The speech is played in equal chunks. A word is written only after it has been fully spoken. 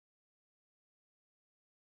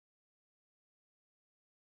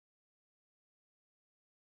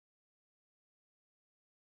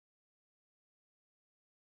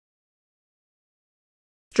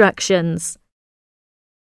instructions.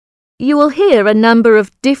 You will hear a number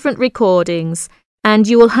of different recordings, and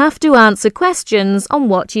you will have to answer questions on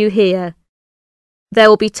what you hear. There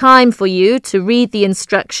will be time for you to read the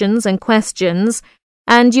instructions and questions,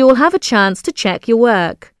 and you will have a chance to check your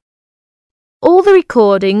work. All the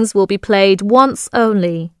recordings will be played once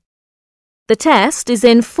only. The test is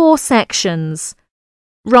in 4 sections.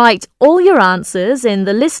 Write all your answers in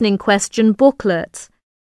the listening question booklet.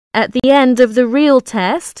 At the end of the real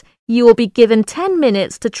test, you will be given 10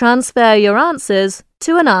 minutes to transfer your answers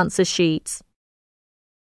to an answer sheet.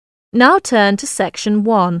 Now turn to Section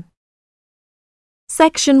 1.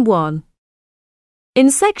 Section 1.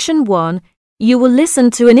 In Section 1, you will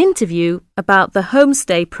listen to an interview about the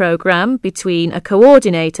homestay program between a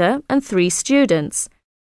coordinator and 3 students.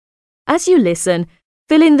 As you listen,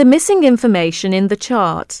 fill in the missing information in the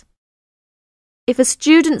chart. If a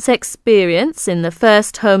student's experience in the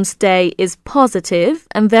first homestay is positive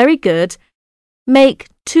and very good, make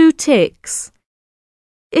 2 ticks.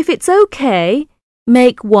 If it's okay,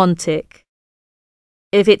 make 1 tick.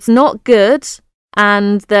 If it's not good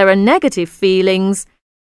and there are negative feelings,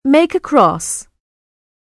 make a cross.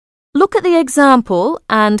 Look at the example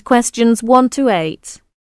and questions 1 to 8.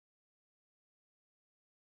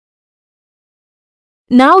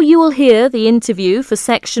 Now you will hear the interview for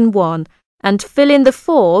Section 1 and fill in the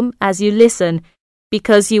form as you listen,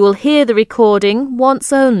 because you will hear the recording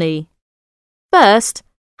once only. First,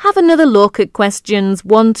 have another look at questions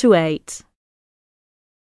 1 to 8.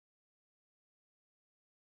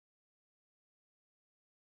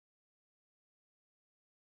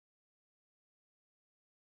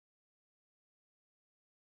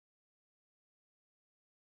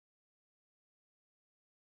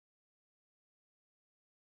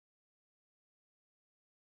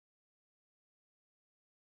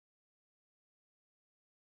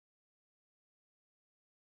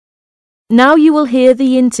 Now you will hear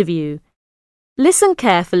the interview. Listen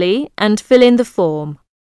carefully and fill in the form.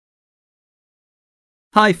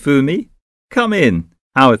 Hi, Fumi. Come in.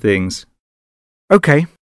 How are things? Okay.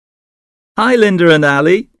 Hi, Linda and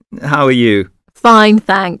Ali. How are you? Fine,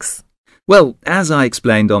 thanks. Well, as I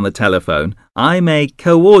explained on the telephone, I'm a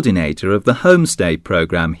coordinator of the homestay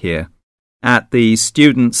program here at the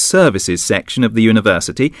Student Services section of the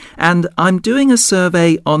university, and I'm doing a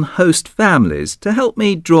survey on host families to help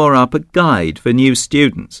me draw up a guide for new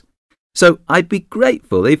students. So I'd be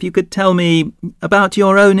grateful if you could tell me about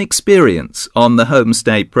your own experience on the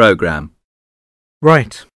homestay program.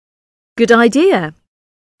 Right. Good idea.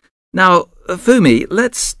 Now, Fumi,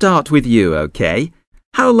 let's start with you, okay?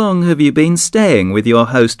 How long have you been staying with your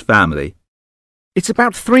host family? It's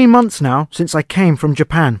about 3 months now since I came from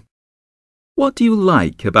Japan. What do you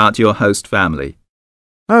like about your host family?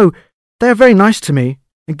 Oh, they are very nice to me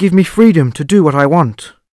and give me freedom to do what I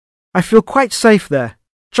want. I feel quite safe there,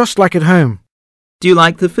 just like at home. Do you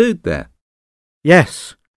like the food there?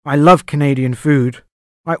 Yes, I love Canadian food.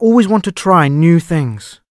 I always want to try new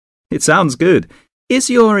things. It sounds good. Is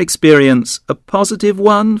your experience a positive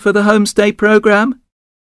one for the homestay program?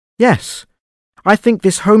 Yes, I think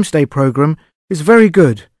this homestay program is very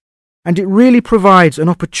good, and it really provides an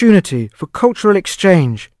opportunity for cultural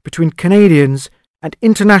exchange between Canadians and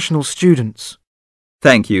international students.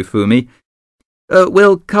 Thank you, Fumi.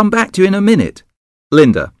 We'll come back to you in a minute.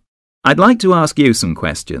 Linda, I'd like to ask you some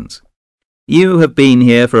questions. You have been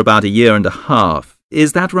here for about 1.5 years,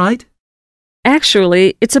 is that right?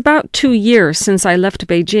 Actually, it's about 2 years since I left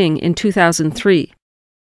Beijing in 2003.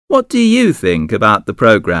 What do you think about the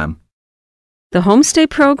program? The homestay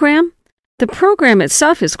program? The program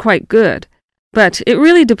itself is quite good, but it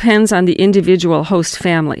really depends on the individual host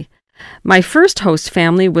family. My first host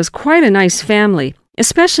family was quite a nice family,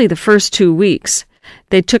 especially the first 2 weeks.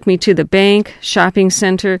 They took me to the bank, shopping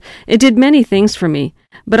center. It did many things for me,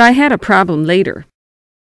 but I had a problem later.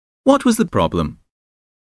 What was the problem?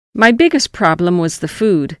 My biggest problem was the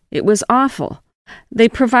food. It was awful. They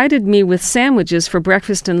provided me with sandwiches for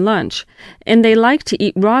breakfast and lunch, and they liked to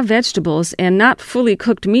eat raw vegetables and not fully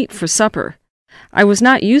cooked meat for supper. I was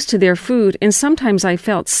not used to their food, and sometimes I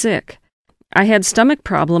felt sick. I had stomach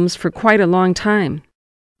problems for quite a long time.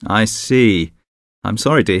 I see. I'm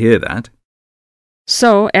sorry to hear that.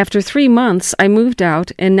 So, after 3 months, I moved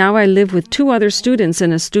out, and now I live with 2 other students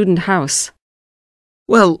in a student house.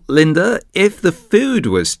 Well, Linda, if the food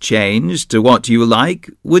was changed to what you like,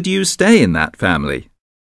 would you stay in that family?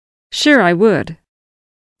 Sure, I would.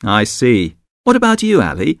 I see. What about you,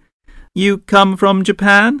 Ali? You come from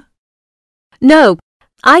Japan? No,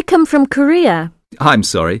 I come from Korea. I'm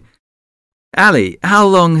sorry. Ali, how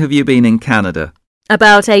long have you been in Canada?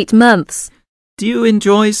 About 8 months. Do you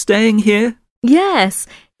enjoy staying here? Yes,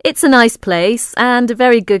 it's a nice place and a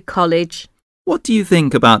very good college. What do you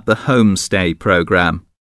think about the homestay program?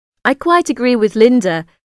 I quite agree with Linda.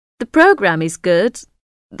 The program is good.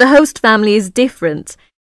 The host family is different,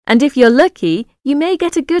 and if you're lucky, you may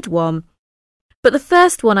get a good one. But the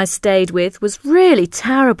first one I stayed with was really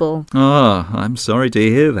terrible. Oh, I'm sorry to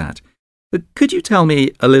hear that. Could you tell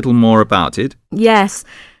me a little more about it? Yes,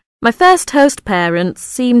 my first host parents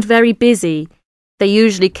seemed very busy. They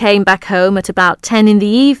usually came back home at about 10 in the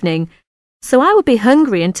evening, so I would be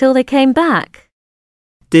hungry until they came back.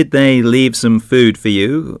 Did they leave some food for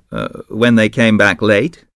you when they came back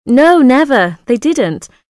late? No, never. They didn't.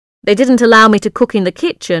 They didn't allow me to cook in the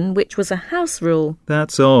kitchen, which was a house rule.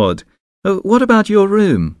 That's odd. What about your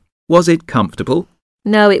room? Was it comfortable?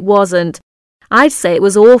 No, it wasn't. I'd say it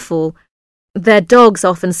was awful. Their dogs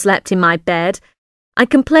often slept in my bed. I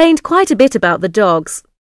complained quite a bit about the dogs,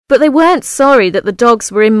 but they weren't sorry that the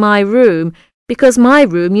dogs were in my room because my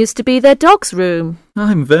room used to be their dog's room.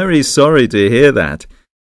 I'm very sorry to hear that.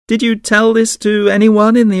 Did you tell this to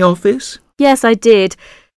anyone in the office? Yes, I did.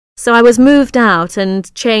 So I was moved out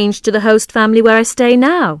and changed to the host family where I stay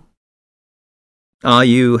now. Are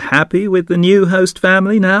you happy with the new host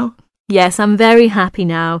family now? Yes, I'm very happy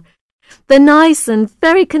now. They're nice and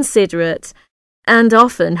very considerate and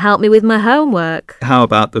often help me with my homework. How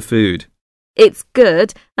about the food? It's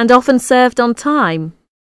good and often served on time.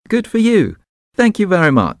 Good for you. Thank you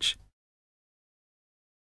very much.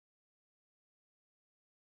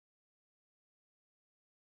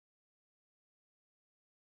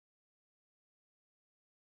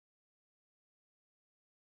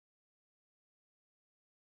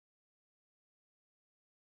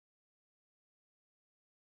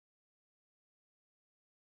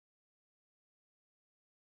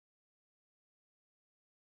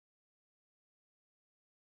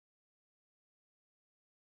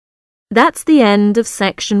 That's the end of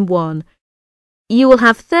section 1. You will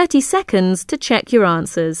have 30 seconds to check your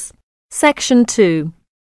answers. Section 2.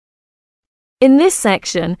 In this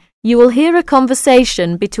section, you will hear a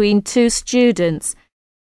conversation between two students.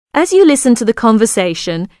 As you listen to the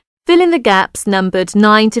conversation, fill in the gaps numbered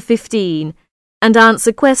 9 to 15 and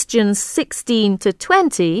answer questions 16 to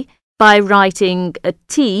 20 by writing a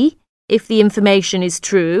T if the information is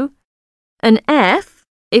true, an F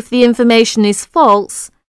if the information is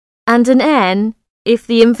false, and an N if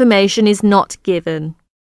the information is not given.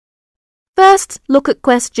 First, look at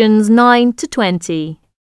questions 9 to 20.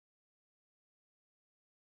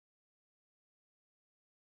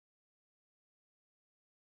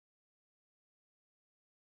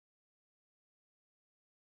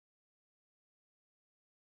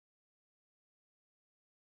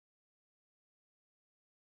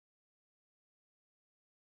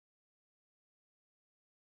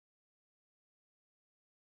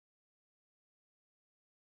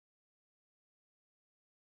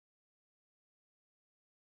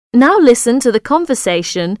 Now listen to the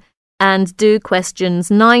conversation and do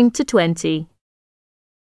questions 9 to 20.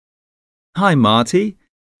 Hi, Marty.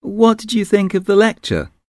 What did you think of the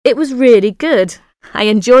lecture? It was really good. I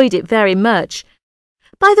enjoyed it very much.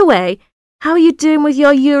 By the way, how are you doing with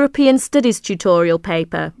your European Studies tutorial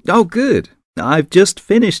paper? Oh, good. I've just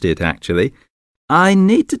finished it, actually. I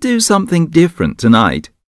need to do something different tonight.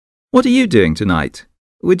 What are you doing tonight?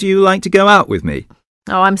 Would you like to go out with me?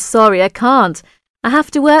 Oh, I'm sorry, I can't. I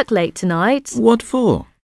have to work late tonight. What for?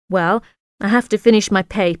 Well, I have to finish my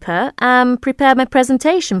paper and prepare my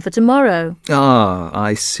presentation for tomorrow. Ah,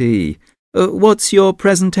 I see. What's your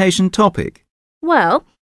presentation topic? Well,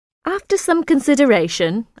 after some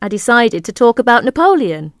consideration, I decided to talk about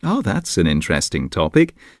Napoleon. Oh, that's an interesting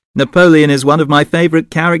topic. Napoleon is one of my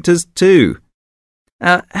favourite characters too.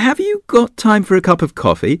 Have you got time for a cup of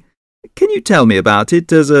coffee? Can you tell me about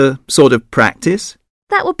it as a sort of practice?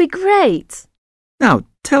 That would be great. Now,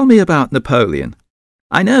 tell me about Napoleon.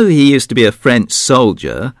 I know he used to be a French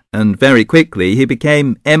soldier, and very quickly he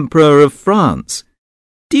became Emperor of France.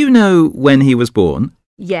 Do you know when he was born?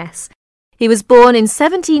 Yes. He was born in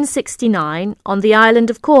 1769 on the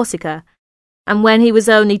island of Corsica, and when he was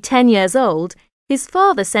only 10 years old, his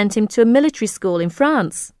father sent him to a military school in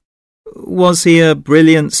France. Was he a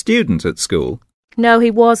brilliant student at school? No,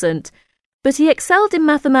 he wasn't, but he excelled in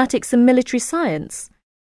mathematics and military science.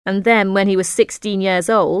 And then, when he was 16 years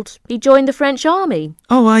old, he joined the French army.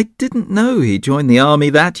 Oh, I didn't know he joined the army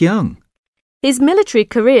that young. His military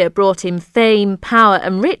career brought him fame, power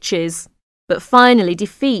and riches, but finally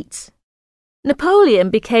defeat. Napoleon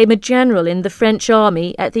became a general in the French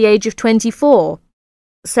army at the age of 24.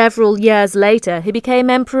 Several years later, he became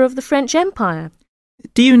Emperor of the French Empire.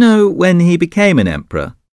 Do you know when he became an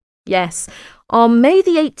emperor? Yes. On May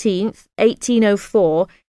the 18th, 1804,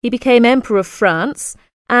 he became Emperor of France,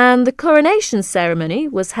 and the coronation ceremony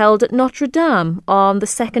was held at Notre Dame on the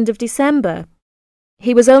 2nd of December.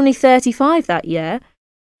 He was only 35 that year.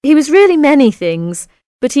 He was really many things,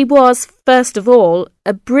 but he was, first of all,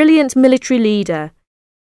 a brilliant military leader.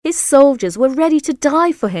 His soldiers were ready to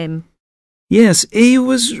die for him. Yes, he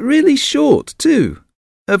was really short, too.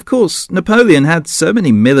 Of course, Napoleon had so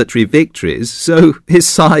many military victories, so his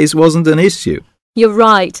size wasn't an issue. You're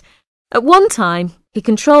right. At one time, he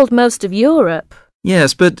controlled most of Europe.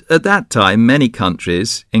 Yes, but at that time many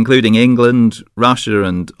countries, including England, Russia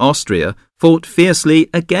and Austria, fought fiercely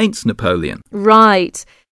against Napoleon. Right.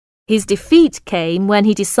 His defeat came when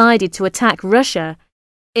he decided to attack Russia.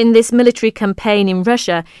 In this military campaign in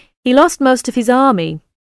Russia, he lost most of his army.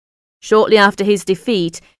 Shortly after his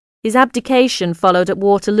defeat, his abdication followed at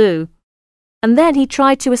Waterloo. And then he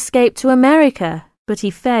tried to escape to America, but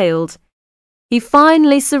he failed. He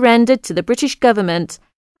finally surrendered to the British government,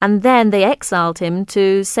 and then they exiled him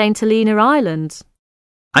to St. Helena Island.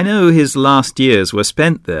 I know his last years were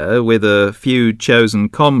spent there with a few chosen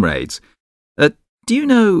comrades. Do you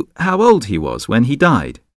know how old he was when he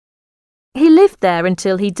died? He lived there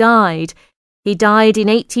until he died. He died in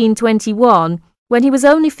 1821 when he was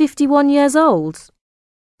only 51 years old.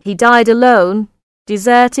 He died alone,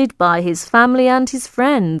 deserted by his family and his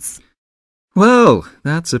friends. Well,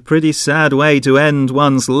 that's a pretty sad way to end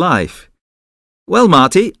one's life. Well,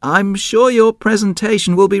 Marty, I'm sure your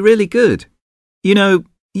presentation will be really good. You know,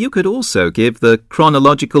 you could also give the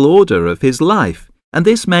chronological order of his life, and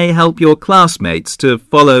this may help your classmates to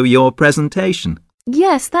follow your presentation.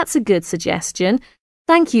 Yes, that's a good suggestion.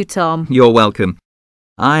 Thank you, Tom. You're welcome.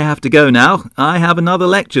 I have to go now. I have another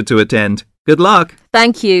lecture to attend. Good luck.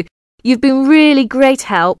 Thank you. You've been really great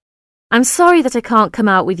help. I'm sorry that I can't come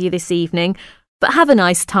out with you this evening, but have a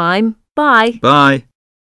nice time. Bye. Bye.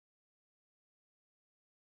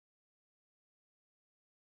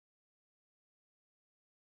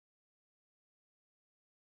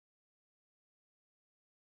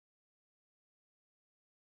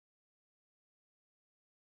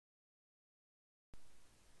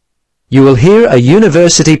 You will hear a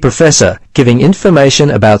university professor giving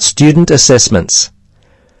information about student assessments.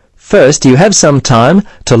 First, you have some time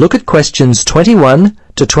to look at questions 21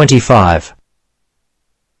 to 25.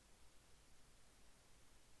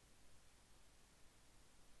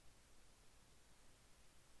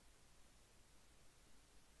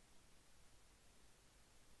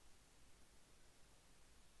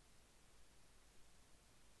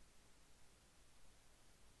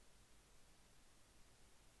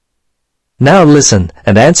 Now listen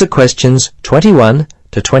and answer questions 21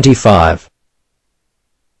 to 25.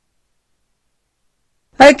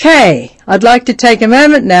 Okay, I'd like to take a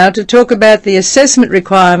moment now to talk about the assessment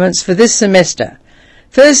requirements for this semester.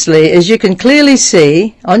 Firstly, as you can clearly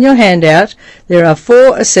see on your handout, there are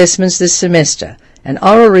 4 assessments this semester: an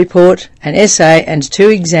oral report, an essay and 2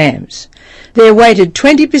 exams. They're weighted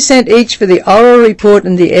 20% each for the oral report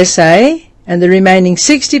and the essay, and the remaining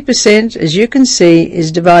 60%, as you can see,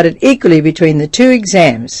 is divided equally between the 2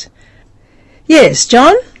 exams. Yes,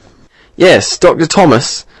 John? Yes, Dr.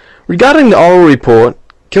 Thomas. Regarding the oral report,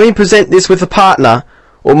 can we present this with a partner,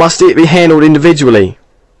 or must it be handled individually?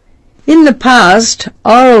 In the past,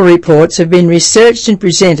 oral reports have been researched and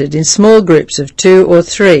presented in small groups of 2 or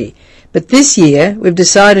 3, but this year we've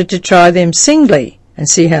decided to try them singly and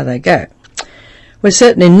see how they go. We're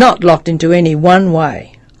certainly not locked into any one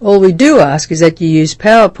way. All we do ask is that you use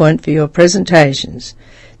PowerPoint for your presentations.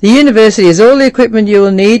 The university has all the equipment you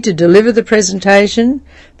will need to deliver the presentation.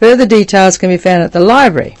 Further details can be found at the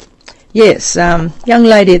library. Yes, young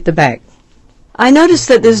lady at the back. I noticed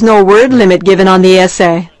that there's no word limit given on the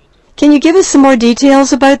essay. Can you give us some more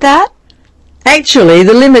details about that? Actually,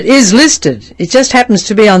 the limit is listed. It just happens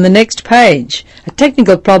to be on the next page. A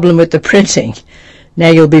technical problem with the printing. Now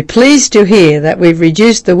you'll be pleased to hear that we've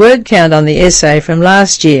reduced the word count on the essay from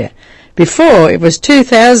last year. Before it was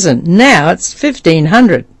 2,000, now it's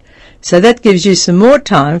 1,500. So that gives you some more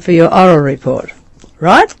time for your oral report.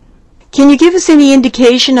 Right? Can you give us any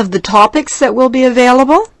indication of the topics that will be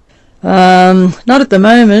available? Not at the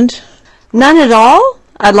moment. None at all?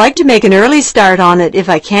 I'd like to make an early start on it if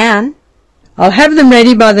I can. I'll have them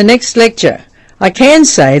ready by the next lecture. I can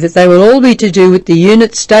say that they will all be to do with the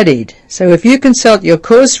unit studied, so if you consult your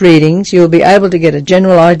course readings, you'll be able to get a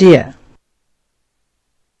general idea.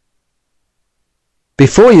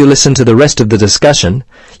 Before you listen to the rest of the discussion,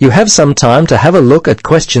 you have some time to have a look at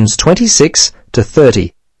questions 26 to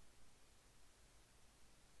 30.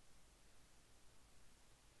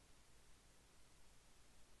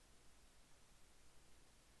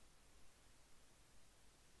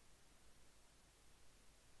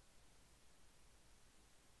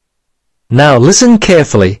 Now listen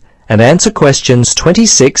carefully and answer questions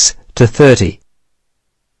 26 to 30.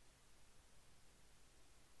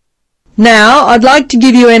 Now, I'd like to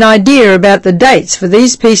give you an idea about the dates for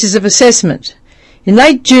these pieces of assessment. In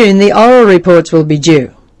late June, the oral reports will be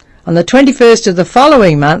due. On the 21st of the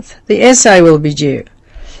following month, the essay will be due.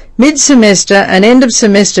 Mid-semester and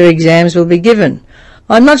end-of-semester exams will be given.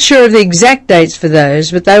 I'm not sure of the exact dates for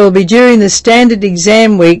those, but they will be during the standard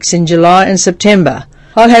exam weeks in July and September.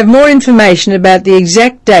 I'll have more information about the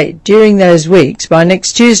exact date during those weeks by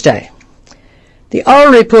next Tuesday. The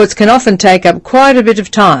oral reports can often take up quite a bit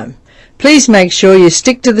of time. Please make sure you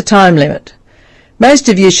stick to the time limit. Most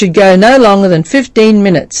of you should go no longer than 15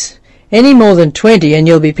 minutes. Any more than 20 and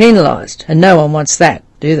you'll be penalised, and no one wants that,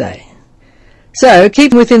 do they? So,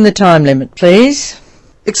 keep within the time limit, please.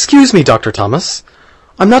 Excuse me, Dr. Thomas.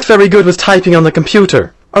 I'm not very good with typing on the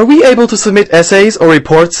computer. Are we able to submit essays or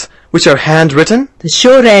reports which are handwritten? The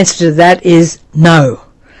short answer to that is no.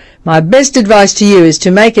 My best advice to you is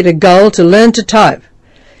to make it a goal to learn to type.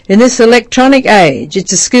 In this electronic age,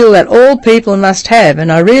 it's a skill that all people must have,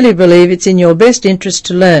 and I really believe it's in your best interest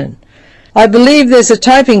to learn. I believe there's a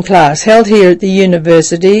typing class held here at the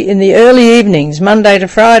university in the early evenings, Monday to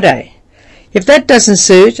Friday. If that doesn't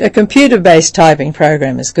suit, a computer-based typing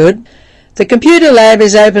program is good. The computer lab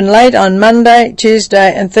is open late on Monday,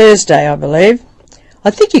 Tuesday and Thursday, I believe. I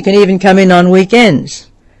think you can even come in on weekends.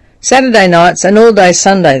 Saturday nights and all day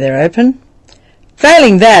Sunday they're open.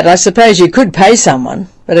 Failing that, I suppose you could pay someone,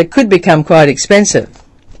 but it could become quite expensive.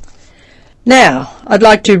 Now, I'd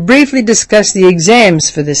like to briefly discuss the exams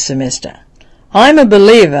for this semester. I'm a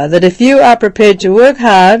believer that if you are prepared to work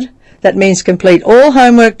hard, that means complete all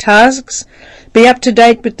homework tasks, be up to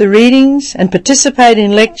date with the readings and participate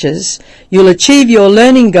in lectures, you'll achieve your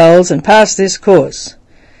learning goals and pass this course.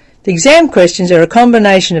 The exam questions are a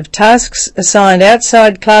combination of tasks assigned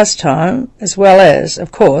outside class time as well as,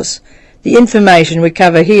 of course, the information we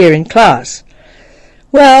cover here in class.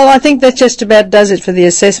 Well, I think that just about does it for the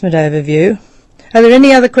assessment overview. Are there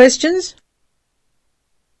any other questions?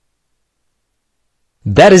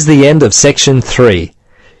 That is the end of section 3.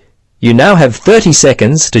 You now have 30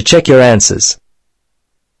 seconds to check your answers.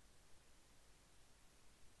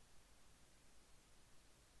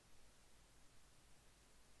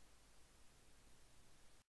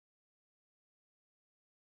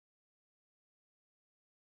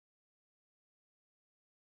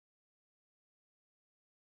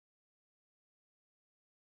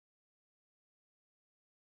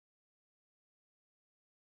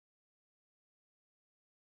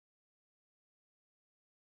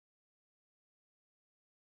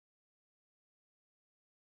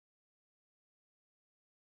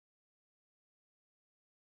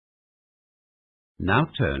 Now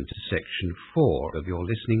turn to section 4 of your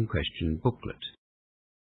listening question booklet.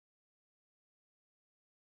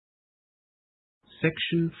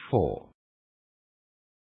 Section 4.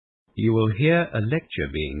 You will hear a lecture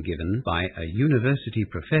being given by a university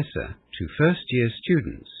professor to first-year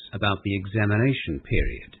students about the examination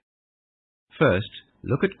period. First,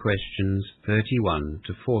 look at questions 31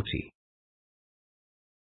 to 40.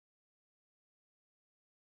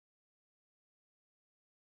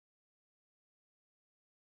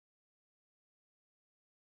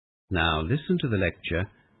 Now listen to the lecture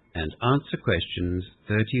and answer questions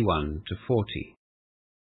 31 to 40.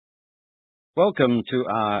 Welcome to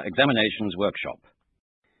our examinations workshop.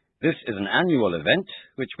 This is an annual event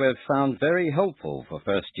which we've found very helpful for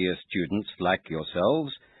first-year students like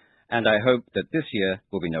yourselves, and I hope that this year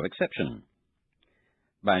will be no exception.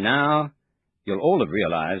 By now, you'll all have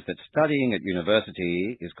realized that studying at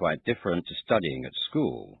university is quite different to studying at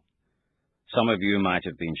school. Some of you might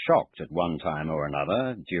have been shocked at one time or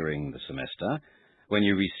another during the semester when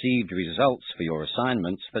you received results for your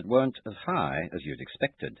assignments that weren't as high as you'd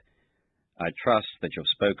expected. I trust that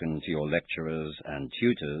you've spoken to your lecturers and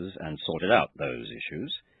tutors and sorted out those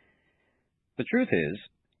issues. The truth is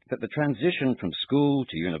that the transition from school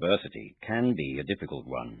to university can be a difficult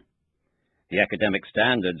one. The academic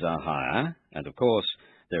standards are higher, and of course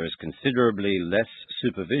there is considerably less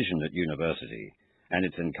supervision at university, and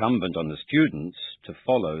it's incumbent on the students to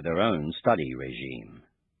follow their own study regime.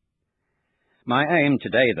 My aim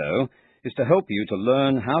today, though, is to help you to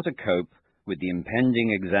learn how to cope with the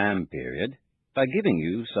impending exam period by giving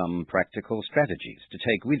you some practical strategies to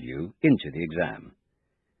take with you into the exam.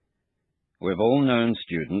 We've all known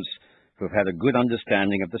students who've had a good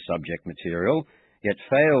understanding of the subject material, yet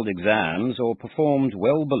failed exams or performed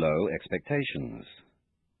well below expectations.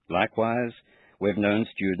 Likewise, we've known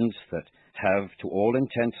students that have, to all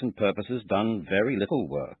intents and purposes, done very little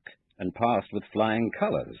work and passed with flying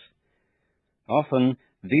colours. Often,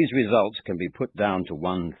 These results can be put down to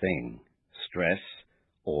one thing: stress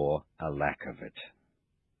or a lack of it.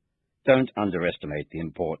 Don't underestimate the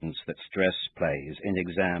importance that stress plays in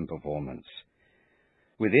exam performance.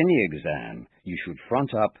 With any exam, you should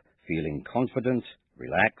front up feeling confident,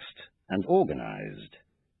 relaxed, and organized.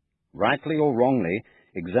 Rightly or wrongly,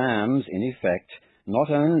 exams, in effect,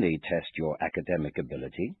 not only test your academic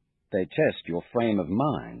ability, they test your frame of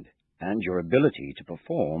mind and your ability to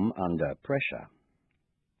perform under pressure.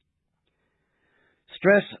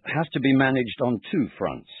 Stress has to be managed on two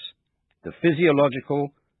fronts: the physiological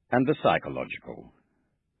and the psychological.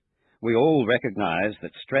 We all recognize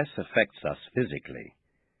that stress affects us physically.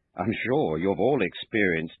 I'm sure you've all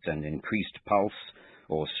experienced an increased pulse,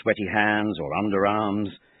 or sweaty hands or underarms,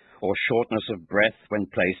 or shortness of breath when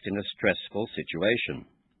placed in a stressful situation.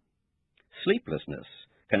 Sleeplessness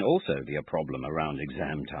can also be a problem around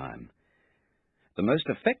exam time. The most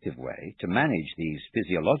effective way to manage these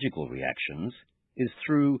physiological reactions is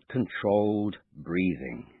through controlled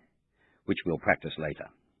breathing, which we'll practice later.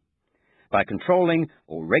 By controlling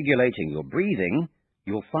or regulating your breathing,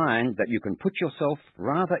 you'll find that you can put yourself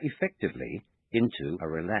rather effectively into a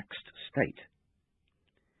relaxed state.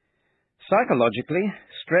 Psychologically,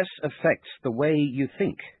 stress affects the way you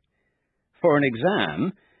think. For an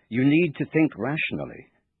exam, you need to think rationally,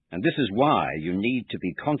 and this is why you need to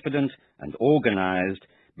be confident and organized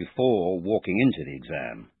before walking into the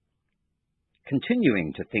exam.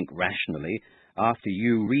 Continuing to think rationally after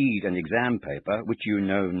you read an exam paper which you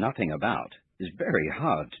know nothing about is very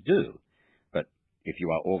hard to do. But if you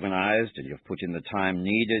are organized and you've put in the time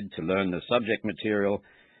needed to learn the subject material,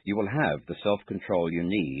 you will have the self-control you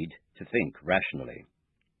need to think rationally.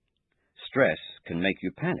 Stress can make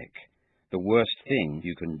you panic, the worst thing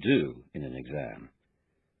you can do in an exam.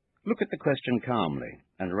 Look at the question calmly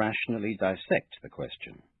and rationally dissect the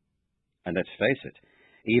question. And let's face it,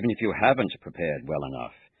 even if you haven't prepared well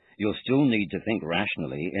enough, you'll still need to think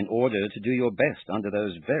rationally in order to do your best under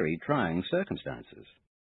those very trying circumstances.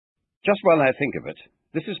 Just while I think of it,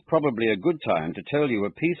 this is probably a good time to tell you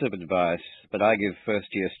a piece of advice that I give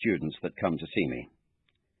first-year students that come to see me.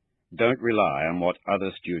 Don't rely on what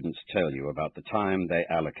other students tell you about the time they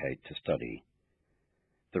allocate to study.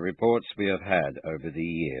 The reports we have had over the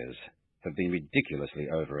years have been ridiculously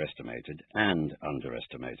overestimated and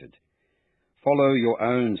underestimated. Follow your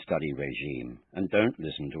own study regime and don't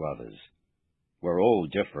listen to others. We're all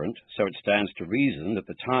different, so it stands to reason that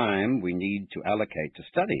the time we need to allocate to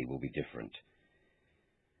study will be different.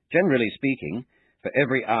 Generally speaking, for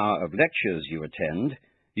every hour of lectures you attend,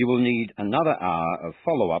 you will need another hour of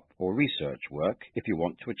follow-up or research work if you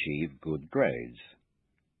want to achieve good grades.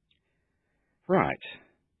 Right,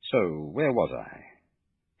 so where was I?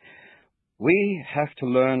 We have to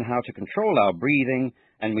learn how to control our breathing,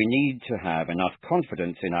 and we need to have enough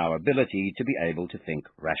confidence in our ability to be able to think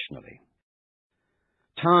rationally.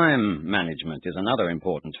 Time management is another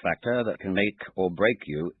important factor that can make or break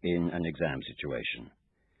you in an exam situation.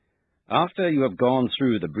 After you have gone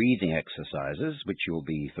through the breathing exercises, which you'll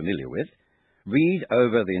be familiar with, read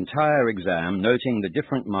over the entire exam, noting the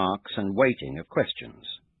different marks and weighting of questions.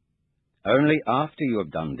 Only after you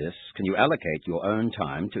have done this can you allocate your own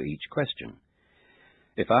time to each question.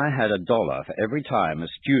 If I had $1 for every time a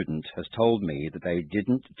student has told me that they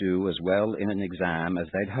didn't do as well in an exam as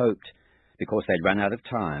they'd hoped because they'd run out of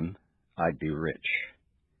time, I'd be rich.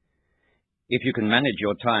 If you can manage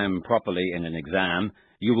your time properly in an exam,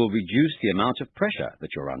 you will reduce the amount of pressure that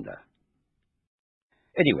you're under.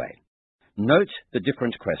 Anyway, note the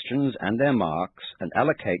different questions and their marks and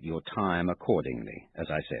allocate your time accordingly, as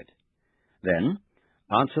I said. Then,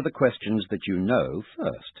 answer the questions that you know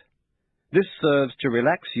first. This serves to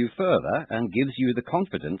relax you further and gives you the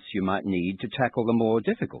confidence you might need to tackle the more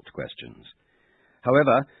difficult questions.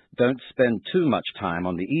 However, don't spend too much time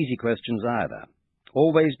on the easy questions either.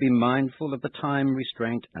 Always be mindful of the time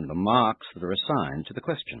restraint and the marks that are assigned to the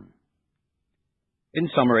question. In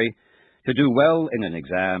summary, to do well in an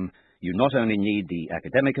exam, you not only need the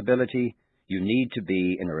academic ability, you need to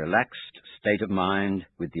be in a relaxed state of mind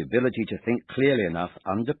with the ability to think clearly enough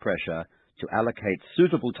under pressure to allocate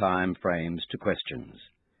suitable time frames to questions.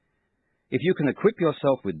 If you can equip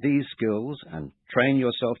yourself with these skills and train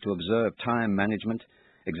yourself to observe time management,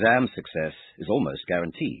 exam success is almost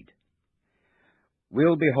guaranteed.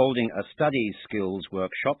 We'll be holding a study skills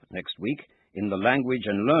workshop next week in the Language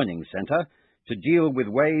and Learning Centre to deal with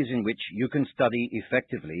ways in which you can study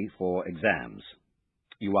effectively for exams.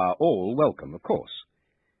 You are all welcome, of course.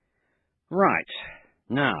 Right,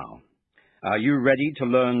 now, are you ready to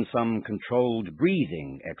learn some controlled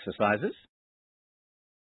breathing exercises?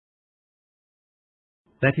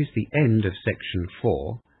 That is the end of section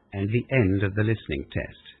 4 and the end of the listening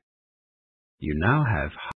test. You now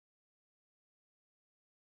have